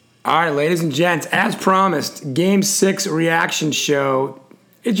All right, ladies and gents, as promised, Game 6 reaction show.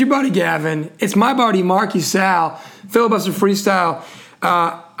 It's your buddy Gavin. It's my buddy Marky Sal, Filibuster Freestyle.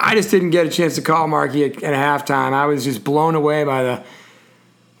 I just didn't get a chance to call Marky at halftime. I was just blown away by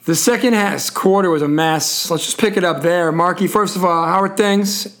the second half quarter was a mess. Let's just pick it up there. Marky, first of all, how are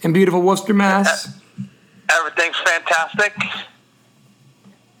things in beautiful Worcester, Mass? Everything's fantastic.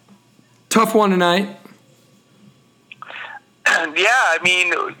 Tough one tonight. Yeah, I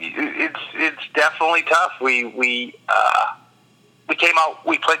mean, it's definitely tough. We came out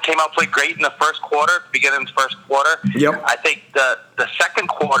played great in the first quarter, beginning of the first quarter. Yep. I think the second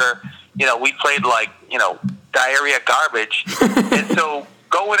quarter, we played like diarrhea garbage, and so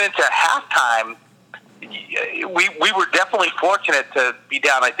going into halftime, we were definitely fortunate to be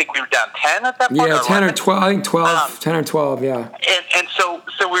down. I think we were down 10 at that point. Yeah, 10 or 12. I think 12. 10 or 12. Yeah. And so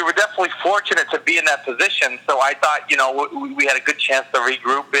we were definitely fortunate to be in that position. So I thought, we had a good chance to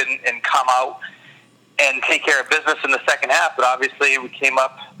regroup and come out and take care of business in the second half. But obviously, we came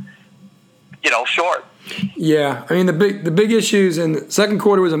up, short. Yeah, I mean the big issues in the second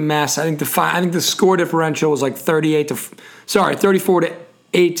quarter was a mess. I think the score differential was like 34 to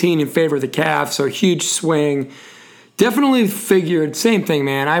 18 in favor of the Cavs, so a huge swing. Definitely figured, same thing,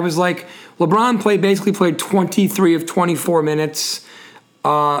 man. I was like, LeBron basically played 23 of 24 minutes.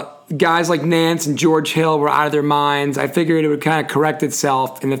 Guys like Nance and George Hill were out of their minds. I figured it would kind of correct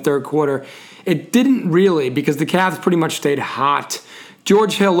itself in the third quarter. It didn't really, because the Cavs pretty much stayed hot.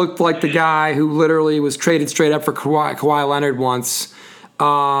 George Hill looked like the guy who literally was traded straight up for Kawhi Leonard once.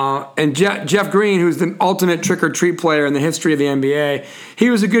 And Jeff Green, who's the ultimate trick-or-treat player in the history of the NBA,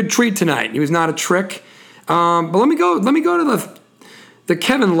 he was a good treat tonight. He was not a trick. But let me go to the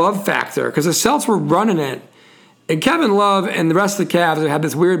Kevin Love factor, because the Celtics were running it. And Kevin Love and the rest of the Cavs had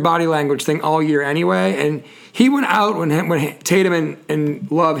this weird body language thing all year anyway. And he went out when Tatum and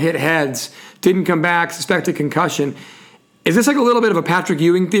Love hit heads, didn't come back, suspected concussion. Is this like a little bit of a Patrick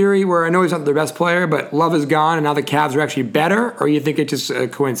Ewing theory where I know he's not their best player, but Love is gone and now the Cavs are actually better, or you think it's just a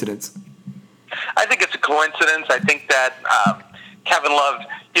coincidence? I think it's a coincidence. I think that Kevin Love,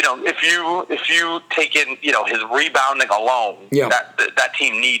 if you take in, his rebounding alone, that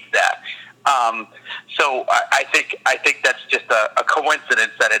team needs that. So I think that's just a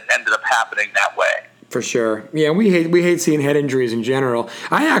coincidence that it ended up happening that way. For sure. Yeah, we hate seeing head injuries in general.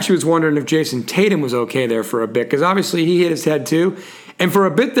 I actually was wondering if Jason Tatum was okay there for a bit, because obviously he hit his head too. And for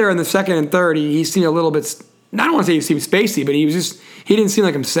a bit there in the second and third, he seemed a little bit, I don't want to say he seemed spacey, but he didn't seem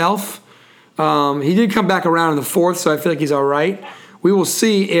like himself. He did come back around in the fourth, so I feel like he's all right. We will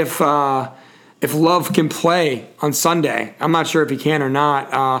see if Love can play on Sunday. I'm not sure if he can or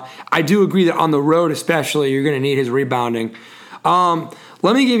not. I do agree that on the road especially, you're going to need his rebounding.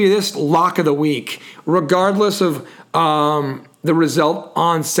 Let me give you this lock of the week. Regardless of the result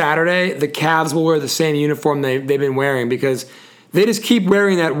on Saturday, the Cavs will wear the same uniform they've been wearing, because they just keep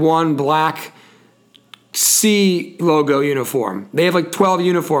wearing that one black C logo uniform. They have like 12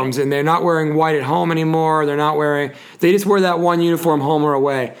 uniforms, and they're not wearing white at home anymore. They just wear that one uniform home or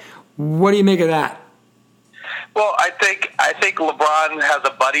away. What do you make of that? Well, I think LeBron has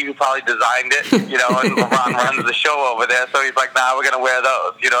a buddy who probably designed it, and LeBron runs the show over there, so he's like, nah, we're going to wear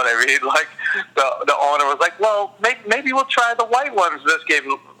those, you know what I mean? Like, the owner was like, well, maybe we'll try the white ones this game.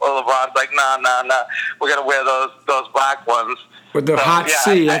 LeBron's like, nah, we're going to wear those black ones. With the hot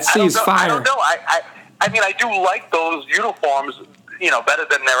C, that C is fire. I don't know. I mean, I do like those uniforms, better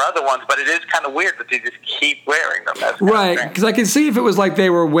than their other ones, but it is kind of weird that they just keep wearing them. Right, because I can see if it was like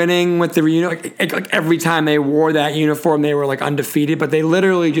they were winning with the like every time they wore that uniform, they were like undefeated, but they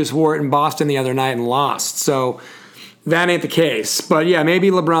literally just wore it in Boston the other night and lost. So that ain't the case. But yeah,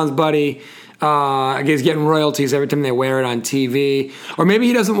 maybe LeBron's buddy is getting royalties every time they wear it on TV. Or maybe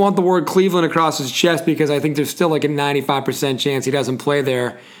he doesn't want the word Cleveland across his chest, because I think there's still like a 95% chance he doesn't play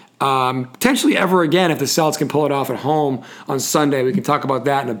there potentially ever again if the Celtics can pull it off at home on Sunday. We can talk about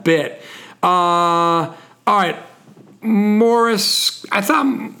that in a bit. All right, Morris. I thought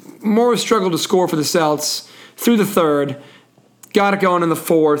Morris struggled to score for the Celtics through the third. Got it going in the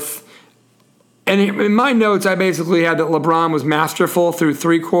fourth. And in my notes, I basically had that LeBron was masterful through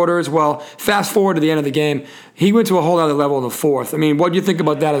three quarters. Well, fast forward to the end of the game, he went to a whole other level in the fourth. I mean, what do you think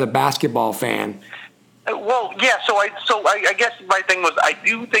about that as a basketball fan? Well, yeah. So I guess my thing was, I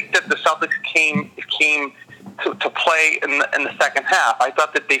do think that the Celtics came to play in the second half. I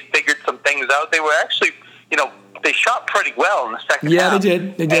thought that they figured some things out. They were actually, they shot pretty well in the second half. Yeah,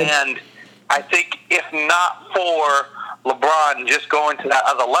 they did. And I think if not for LeBron just going to that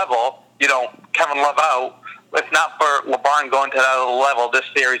other level, Kevin Love out, if not for LeBron going to that other level, this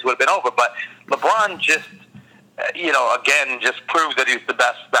series would have been over. But LeBron just again, just proves that he's the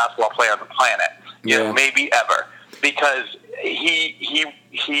best basketball player on the planet. Maybe ever, because he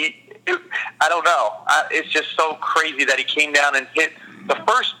I don't know. It's just so crazy that he came down and hit the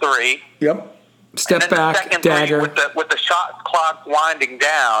first three. Yep. Step back, dagger. With the shot clock winding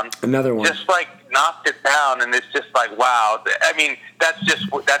down. Another one. Just knocked it down, and it's just wow. I mean, that's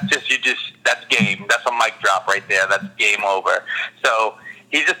game. That's a mic drop right there. That's game over. So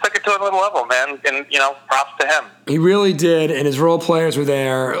he just took it to another level, man. And props to him. He really did, and his role players were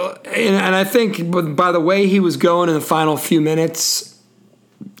there. And I think by the way he was going in the final few minutes,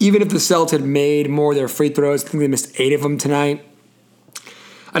 even if the Celtics had made more of their free throws, I think they missed 8 of them tonight.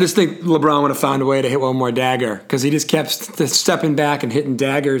 I just think LeBron would have found a way to hit one more dagger because he just kept stepping back and hitting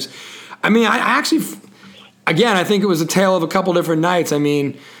daggers. I mean, I actually, again, I think it was a tale of a couple different nights. I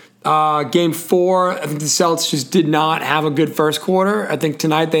mean, Game 4, I think the Celtics just did not have a good first quarter. I think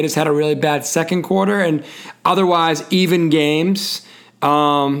tonight they just had a really bad second quarter and otherwise even games.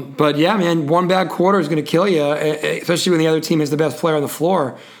 But yeah, man, one bad quarter is going to kill you, especially when the other team is the best player on the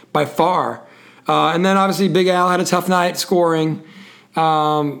floor by far. And then obviously Big Al had a tough night scoring.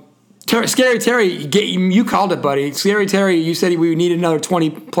 Scary Terry, you called it, buddy. Scary Terry, you said we needed another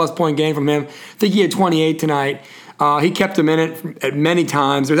 20-plus point game from him. I think he had 28 tonight. He kept him in it at many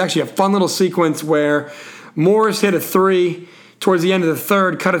times. There's actually a fun little sequence where Morris hit a 3 towards the end of the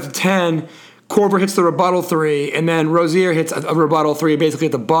third, cut it to 10. Korver hits the rebuttal 3, and then Rozier hits a rebuttal 3, basically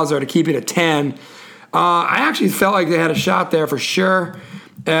at the buzzer to keep it at 10. I actually felt like they had a shot there for sure.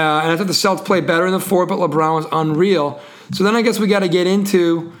 And I thought the Celtics played better in the fourth, but LeBron was unreal. So then I guess we got to get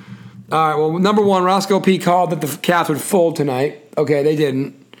into, all right, well, number one, Roscoe P. called that the Cavs would fold tonight. Okay, they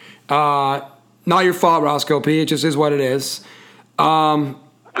didn't. Not your fault, Roscoe P. It just is what it is. We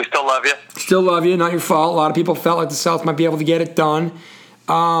still love you. Still love you. Not your fault. A lot of people felt like the Celtics might be able to get it done.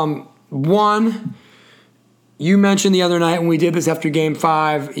 One, you mentioned the other night when we did this after Game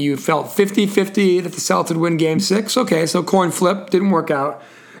 5, you felt 50-50 that the Celtics would win Game 6. Okay, so coin flip. Didn't work out.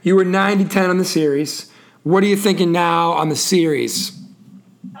 You were 90-10 on the series. What are you thinking now on the series?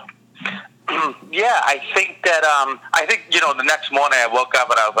 Yeah, I think that the next morning I woke up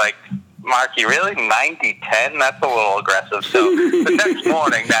and I was like, Marky, really? 90-10? That's a little aggressive. So the next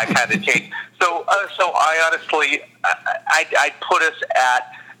morning that kind of changed. So I honestly, I'd put us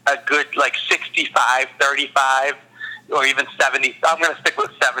at a good 65-35 or even 70. I'm going to stick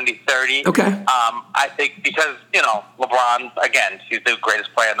with 70-30. Okay. I think because, LeBron, again, he's the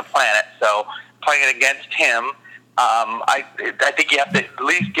greatest player on the planet. So playing against him, I think you have to at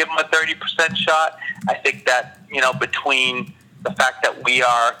least give him a 30% shot. I think that, between the fact that we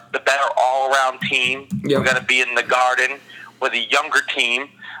are the better all-around team, yep. We're going to be in the Garden with a younger team.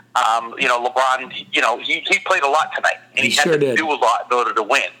 LeBron, he played a lot tonight, and he had to do a lot in order to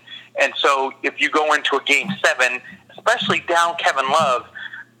win. And so if you go into a Game 7, especially down Kevin Love,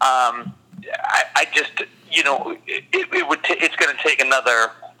 I just, it's going to take another,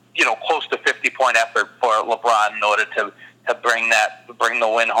 close to 50-point effort for LeBron in order to bring the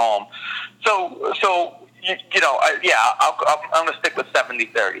win home. So I'm going to stick with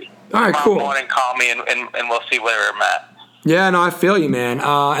 70-30. All right, cool. Tomorrow morning, call me, and we'll see where I'm at. Yeah, no, I feel you, man.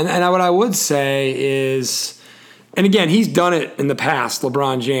 And what I would say is, and again, he's done it in the past,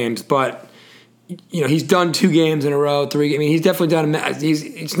 LeBron James, but he's done 2 games in a row, 3. I mean, he's definitely done.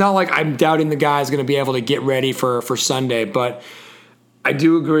 It's not like I'm doubting the guy's going to be able to get ready for Sunday, but I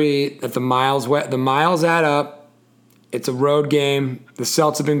do agree that the miles add up. It's a road game. The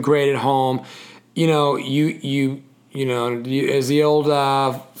Celtics have been great at home. As the old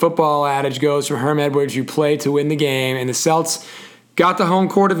football adage goes from Herm Edwards, you play to win the game. And the Celtics got the home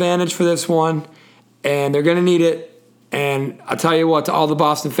court advantage for this one, and they're going to need it. And I'll tell you what, to all the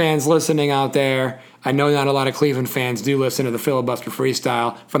Boston fans listening out there, I know not a lot of Cleveland fans do listen to the Filibuster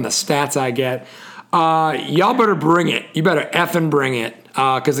Freestyle from the stats I get. Y'all better bring it. You better effing bring it.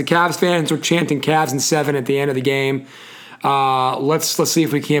 Because the Cavs fans were chanting Cavs in 7 at the end of the game. Let's see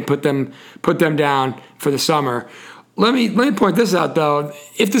if we can't put them down for the summer. Let me point this out though.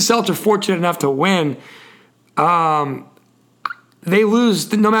 If the Celtics are fortunate enough to win, they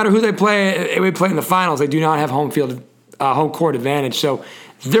lose no matter who they play. We play in the finals. They do not have home court advantage. So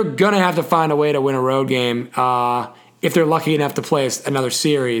they're gonna have to find a way to win a road game if they're lucky enough to play another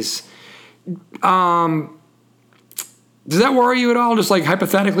series. Does that worry you at all? Just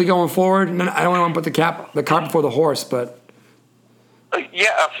hypothetically going forward. I don't want to put the cart before the horse, but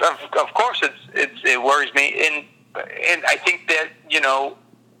yeah, of course it worries me, and I think that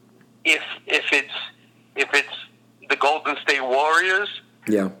if it's the Golden State Warriors,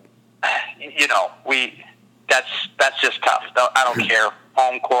 yeah, that's just tough. I don't care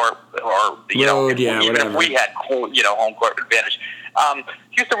home court or Road, even whatever. if we had home court advantage.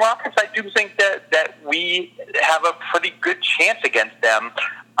 Houston Rockets, I do think that we have a pretty good chance against them,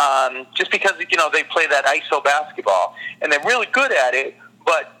 just because they play that ISO basketball and they're really good at it.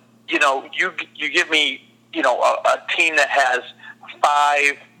 But you give me a team that has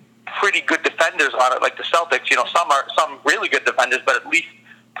 5 pretty good defenders on it, like the Celtics. Some really good defenders, but at least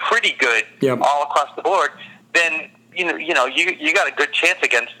pretty good all across the board. Then you got a good chance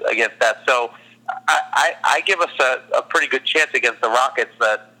against that. So I give us a pretty good chance against the Rockets.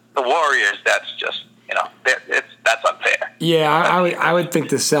 That the Warriors, that's just that's unfair. Yeah, I would think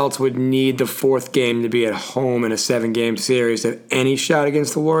the Celtics would need the 4th game to be at home in a 7-game series to have any shot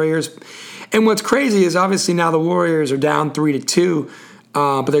against the Warriors. And what's crazy is obviously now the Warriors are down 3-2.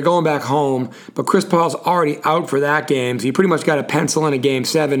 But they're going back home. But Chris Paul's already out for that game, so you pretty much got to pencil in a Game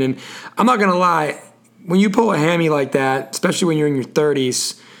 7. And I'm not going to lie, when you pull a hammy like that, especially when you're in your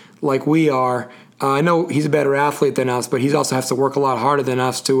 30s like we are, I know he's a better athlete than us, but he also has to work a lot harder than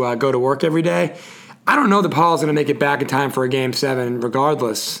us to go to work every day. I don't know that Paul's going to make it back in time for a Game 7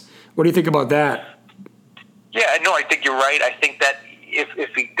 regardless. What do you think about that? Yeah, no, I think you're right. I think that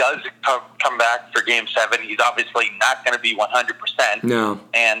if he does come back for Game 7, he's obviously not going to be 100%. No.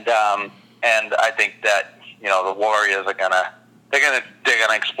 And I think that the Warriors are they're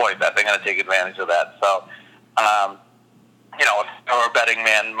gonna exploit that. They're gonna take advantage of that. So, if I were a betting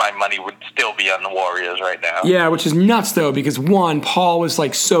man, my money would still be on the Warriors right now. Yeah, which is nuts though, because 1, Paul was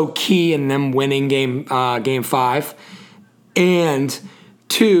like so key in them winning game 5, and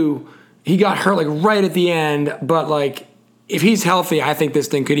 2, he got hurt like right at the end, but like. If he's healthy, I think this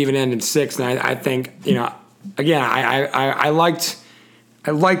thing could even end in 6. And I think, again, I liked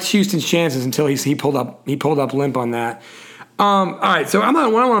Houston's chances until he pulled up limp on that. All right, so I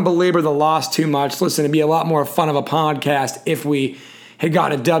don't want to belabor the loss too much. Listen, it'd be a lot more fun of a podcast if we had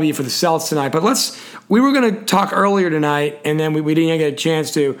gotten a W for the Celtics tonight. But we were going to talk earlier tonight, and then we didn't get a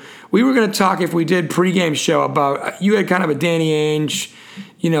chance to. We were going to talk if we did pregame show about, you had kind of a Danny Ainge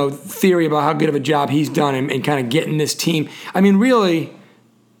theory about how good of a job he's done and kind of getting this team. I mean, really,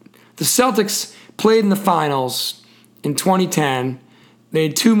 the Celtics played in the finals in 2010. They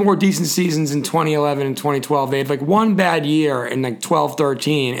had 2 more decent seasons in 2011 and 2012. They had like 1 bad year in like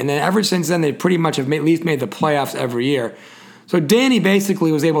 12-13. And then ever since then, they pretty much have at least made the playoffs every year. So Danny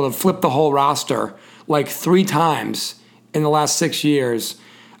basically was able to flip the whole roster like 3 times in the last 6 years.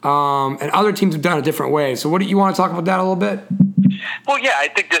 And other teams have done it different ways. So you want to talk about that a little bit? Well, yeah, I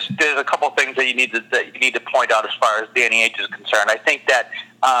think there's a couple of things that you need to point out as far as Danny Ainge is concerned. I think that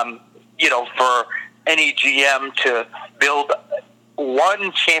for any GM to build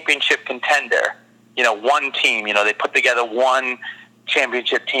one championship contender, one team, they put together one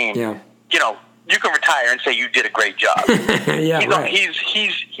championship team. Yeah. You can retire and say you did a great job. Yeah, right. He's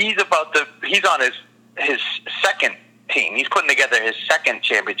on his second team. He's putting together his second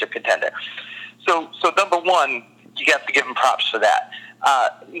championship contender. So number 1. You have to give him props for that.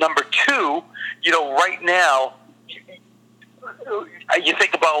 Number 2, right now, you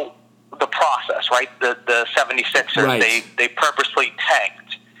think about the process, right? The 76ers, right. They purposely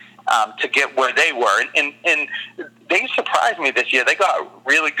tanked to get where they were. And they surprised me this year. They got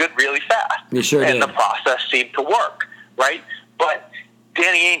really good really fast. They sure did. And the process seemed to work, right? But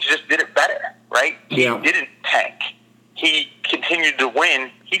Danny Ainge just did it better, right? He didn't tank. He continued to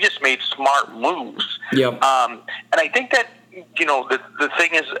win. He just made smart moves. Yep. And I think that, the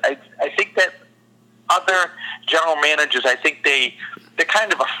thing is, I think that other general managers, I think they're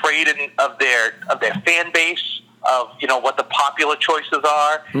kind of afraid of their fan base, of, what the popular choices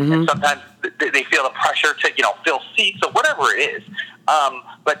are. Mm-hmm. And sometimes they feel the pressure to, fill seats or whatever it is.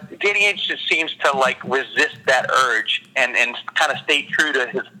 But Danny Ainge just seems to, resist that urge and kind of stay true to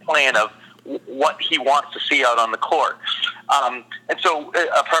his plan of what he wants to see out on the court. And so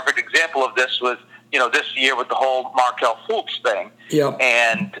a perfect example of this was, this year with the whole Markelle Fultz thing. Yep.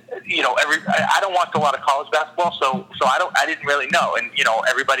 And, I don't watch a lot of college basketball, so I didn't really know. And,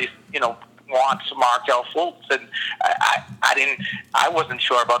 everybody, wants Markelle Fultz, and I wasn't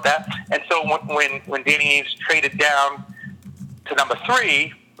sure about that. And so when Danny Ainge traded down to number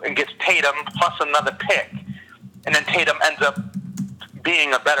 3 and gets Tatum plus another pick, and then Tatum ends up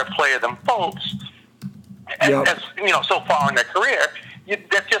being a better player than Fultz, yep. as so far in their career,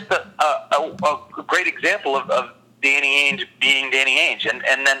 that's just a great example of Danny Ainge being Danny Ainge. And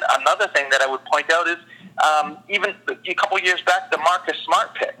then another thing that I would point out is even a couple years back, the Marcus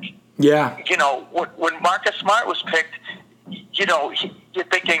Smart pick. Yeah. When Marcus Smart was picked, you're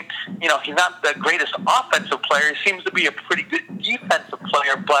thinking, he's not the greatest offensive player. He seems to be a pretty good defensive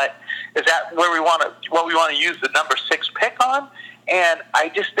player, but is that what we want to use the number 6 pick on? And I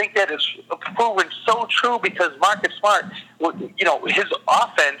just think that it's proven so true because Marcus Smart, his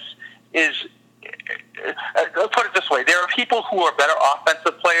offense is. Let's put it this way: there are people who are better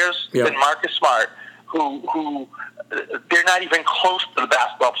offensive players than Marcus Smart, who they're not even close to the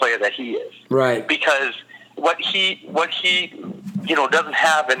basketball player that he is. Right. Because what he doesn't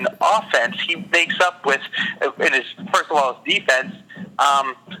have in offense, he makes up with in his first of all his defense.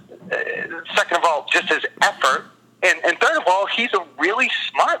 Second of all, just his effort, and third of all, he's a really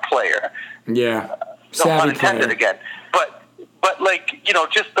smart player. Yeah. No pun intended again. But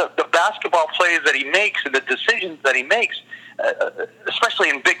just the basketball plays that he makes and the decisions that he makes, especially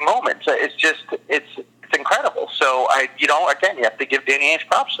in big moments, it's incredible. So again, you have to give Danny Ainge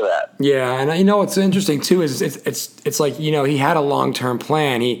props for that. Yeah, and what's interesting too is it's like he had a long-term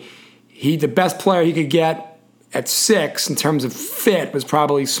plan. He the best player he could get at 6 in terms of fit was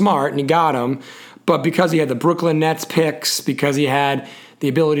probably Smart, and he got him. But because he had the Brooklyn Nets picks, because he had the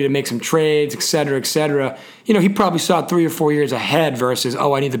ability to make some trades, et cetera, he probably saw 3 or 4 years ahead versus,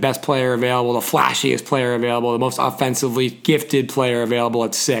 I need the best player available, the flashiest player available, the most offensively gifted player available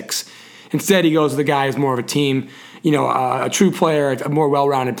at 6. Instead, he goes with the guy who's more of a team, a true player, a more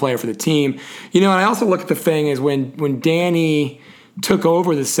well-rounded player for the team. And I also look at the thing is when Danny took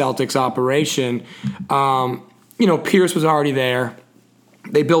over the Celtics operation, Pierce was already there.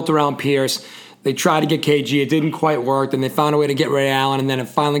 They built around Pierce. They tried to get KG. It didn't quite work. Then they found a way to get Ray Allen, and then it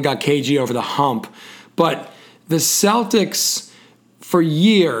finally got KG over the hump. But the Celtics, for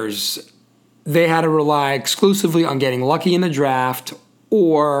years, they had to rely exclusively on getting lucky in the draft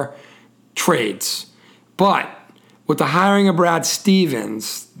or trades. But with the hiring of Brad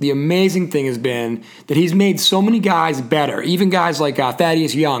Stevens, the amazing thing has been that he's made so many guys better, even guys like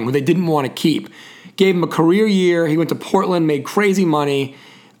Thaddeus Young, who they didn't want to keep. Gave him a career year. He went to Portland, made crazy money.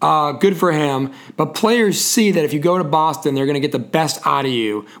 Good for him. But players see that if you go to Boston, they're going to get the best out of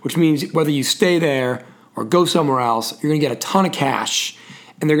you, which means whether you stay there or go somewhere else, you're going to get a ton of cash,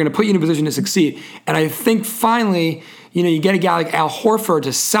 and they're going to put you in a position to succeed. And I think finally, you get a guy like Al Horford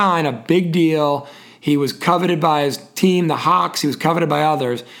to sign a big deal. He was coveted by his team, the Hawks. He was coveted by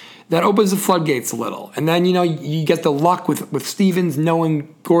others. That opens the floodgates a little. And then, you get the luck with Stevens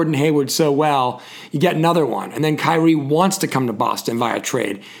knowing Gordon Hayward so well, you get another one. And then Kyrie wants to come to Boston via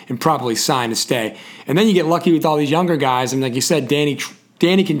trade and probably sign to stay. And then you get lucky with all these younger guys. And like you said, Danny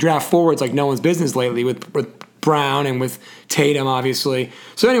can draft forwards like no one's business lately with Brown and with Tatum, obviously.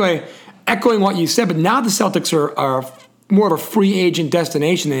 So anyway, echoing what you said, but now the Celtics are more of a free agent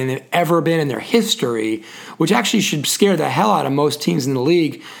destination than they've ever been in their history, which actually should scare the hell out of most teams in the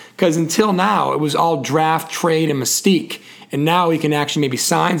league. Because until now, it was all draft, trade, and mystique. And now we can actually maybe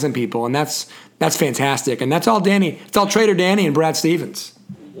sign some people, and that's fantastic. And that's all Danny. It's all Trader Danny and Brad Stevens.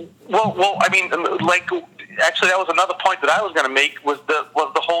 Well, I mean, actually, that was another point that I was going to make was the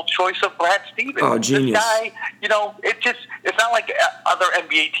whole choice of Brad Stevens. Oh, genius! This guy, it's not like other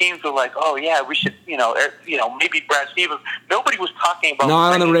NBA teams were like, oh yeah, we should, maybe Brad Stevens. Nobody was talking about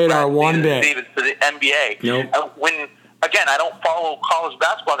not on the radar one bit. Stevens to the NBA. Nope. Again, I don't follow college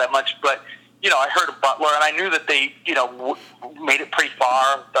basketball that much, but, I heard of Butler, and I knew that they, made it pretty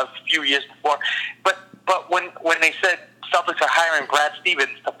far a few years before. But when they said Celtics are hiring Brad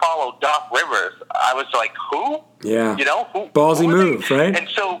Stevens to follow Doc Rivers, I was like, who? Yeah. Who? Ballsy move, right? And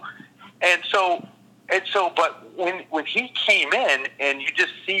so, but when he came in, and you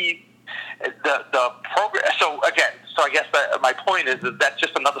just see the program. So I guess my point is that that's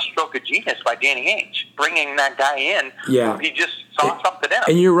just another stroke of genius by Danny Ainge, bringing that guy in. Yeah, he just saw something in him.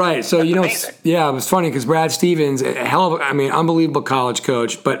 And you're right. So that's amazing. It was funny because Brad Stevens, unbelievable college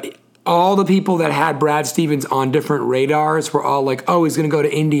coach, but all the people that had Brad Stevens on different radars were all like, oh, he's going to go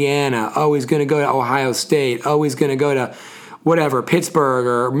to Indiana. Oh, he's going to go to Ohio State. Oh, he's going to go to whatever, Pittsburgh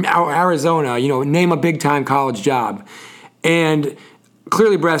or Arizona. Name a big time college job, and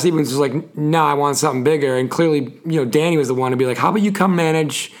clearly Brad Stevens was like, no, I want something bigger. And clearly, Danny was the one to be like, how about you come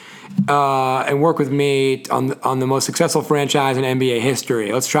manage and work with me on the most successful franchise in NBA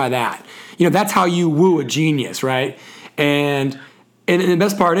history? Let's try that. That's how you woo a genius, right? And the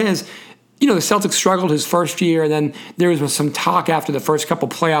best part is, the Celtics struggled his first year, and then there was some talk after the first couple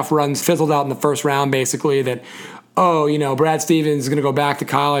playoff runs, fizzled out in the first round, basically, that, Brad Stevens is going to go back to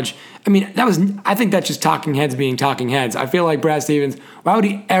college. I think that's just talking heads being talking heads. I feel like Brad Stevens, why would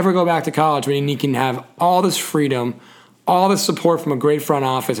he ever go back to college when he can have all this freedom, all this support from a great front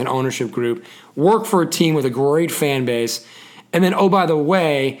office and ownership group, work for a team with a great fan base, and then, oh, by the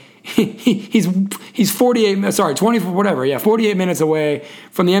way, he's 48 minutes away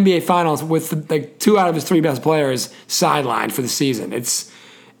from the NBA Finals with like 2 out of his 3 best players sidelined for the season. It's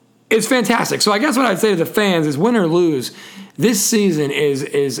fantastic. So I guess what I'd say to the fans is win or lose, This season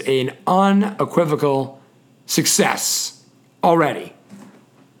is an unequivocal success already.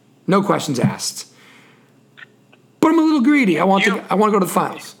 No questions asked. But I'm a little greedy. I want to go to the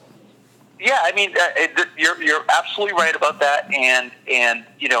finals. Yeah, I mean, you're absolutely right about that, and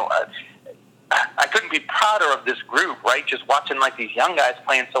I couldn't be prouder of this group, right? Just watching like these young guys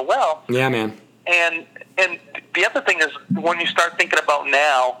playing so well. Yeah, man. And the other thing is when you start thinking about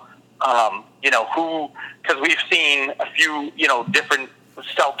now, because we've seen a few, different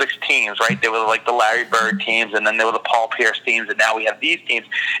Celtics teams, right? There were like the Larry Bird teams, and then there were the Paul Pierce teams, and now we have these teams,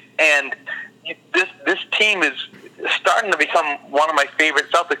 and this team is starting to become one of my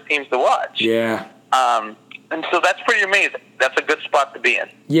favorite Celtics teams to watch. Yeah. And so that's pretty amazing. That's a good spot to be in.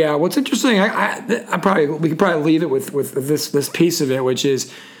 Yeah. What's interesting, we could probably leave it with this piece of it, which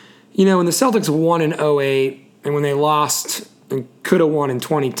is, when the Celtics won in 2008 and when they lost and could have won in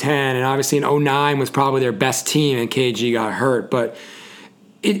 2010, and obviously in 2009 was probably their best team and KG got hurt. But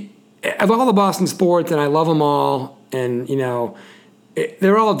of all the Boston sports, and I love them all, and,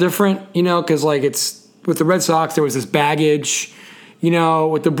 they're all different, because like it's with the Red Sox, there was this baggage.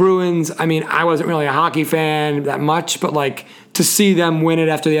 With the Bruins, I mean, I wasn't really a hockey fan that much, but like to see them win it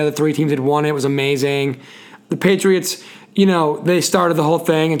after the other three teams had won it was amazing. The Patriots, they started the whole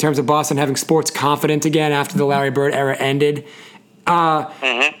thing in terms of Boston having sports confidence again after the Larry Bird era ended. But,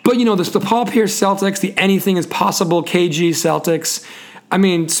 the Paul Pierce Celtics, the anything is possible KG Celtics, I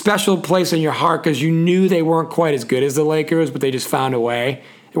mean, special place in your heart because you knew they weren't quite as good as the Lakers, but they just found a way.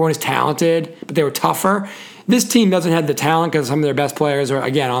 They weren't as talented, but they were tougher. This team doesn't have the talent because some of their best players are,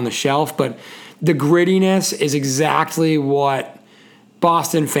 again, on the shelf, but the grittiness is exactly what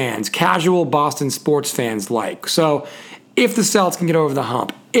Boston fans, casual Boston sports fans like. So if the Celtics can get over the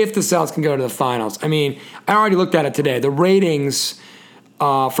hump, if the Celtics can go to the finals, I mean, I already looked at it today. The ratings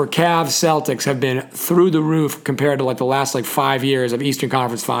for Cavs Celtics have been through the roof compared to like the last 5 years of Eastern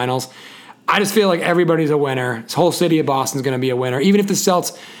Conference Finals. I just feel like everybody's a winner. This whole city of Boston's going to be a winner. Even if the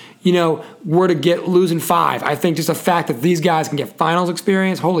Celtics, were to losing 5, I think just the fact that these guys can get finals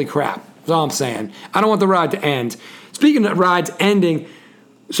experience, holy crap. That's all I'm saying. I don't want the ride to end. Speaking of rides ending,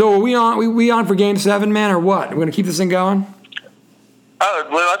 so are we on for Game 7, man, or what? We're going to keep this thing going?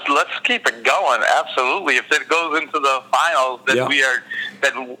 Well, let's keep it going. Absolutely. If it goes into the finals, then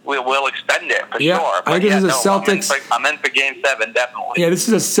we'll extend it for sure. I think this is a Celtics. I'm in for Game 7, definitely. Yeah, this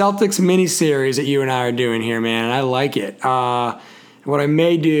is a Celtics mini series that you and I are doing here, man, and I like it. What I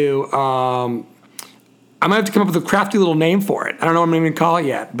may do, I might have to come up with a crafty little name for it. I don't know what I'm going to call it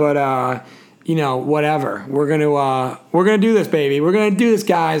yet, but whatever. We're gonna do this, baby. We're gonna do this,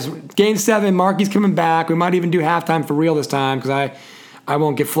 guys. Game 7, Marky's coming back. We might even do halftime for real this time because I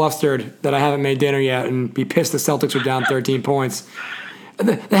won't get flustered that I haven't made dinner yet and be pissed the Celtics are down 13 points.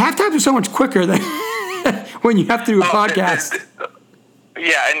 The halftimes are so much quicker than when you have to do a podcast.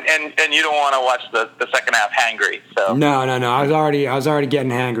 Yeah, and you don't want to watch the second half hangry. So no. I was already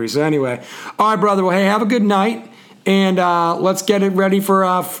getting hangry. So anyway, all right, brother. Well, hey, have a good night, and let's get it ready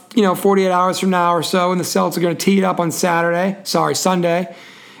for 48 hours from now or so. And the Celtics are going to tee it up on Sunday.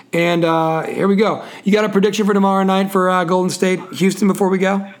 And here we go. You got a prediction for tomorrow night for Golden State, Houston before we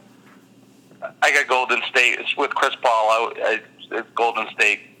go? I got Golden State. It's with Chris Paul. It's Golden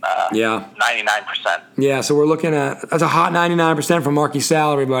State. 99%. Yeah, so we're looking at that's a hot 99% from Marky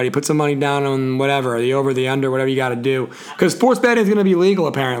Sal. Everybody, put some money down on whatever, the over, the under, whatever you got to do, because sports betting is going to be legal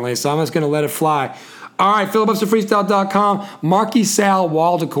apparently. So I'm just going to let it fly. All right, filibusterfreestyle.com. Marky Sal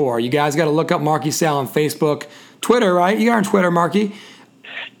Wall Decor. You guys got to look up Marky Sal on Facebook, Twitter, right? You are on Twitter, Marky.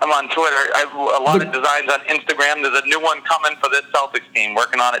 I'm on Twitter. I have a lot of designs on Instagram. There's a new one coming for this Celtics team.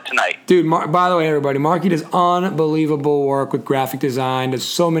 Working on it tonight. Dude, by the way, everybody, Marky does unbelievable work with graphic design. Does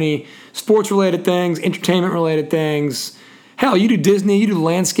so many sports-related things, entertainment-related things. Hell, you do Disney. You do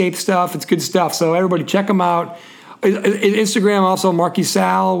landscape stuff. It's good stuff. So everybody, check him out. Instagram also Marky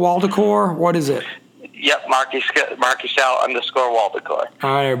Sal Wall Decor. What is it? Yep, Marky Sal _ Wall Decor. All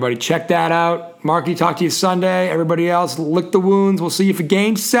right, everybody, check that out. Marky, talk to you Sunday. Everybody else, lick the wounds. We'll see you for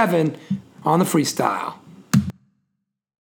Game 7 on the Freestyle.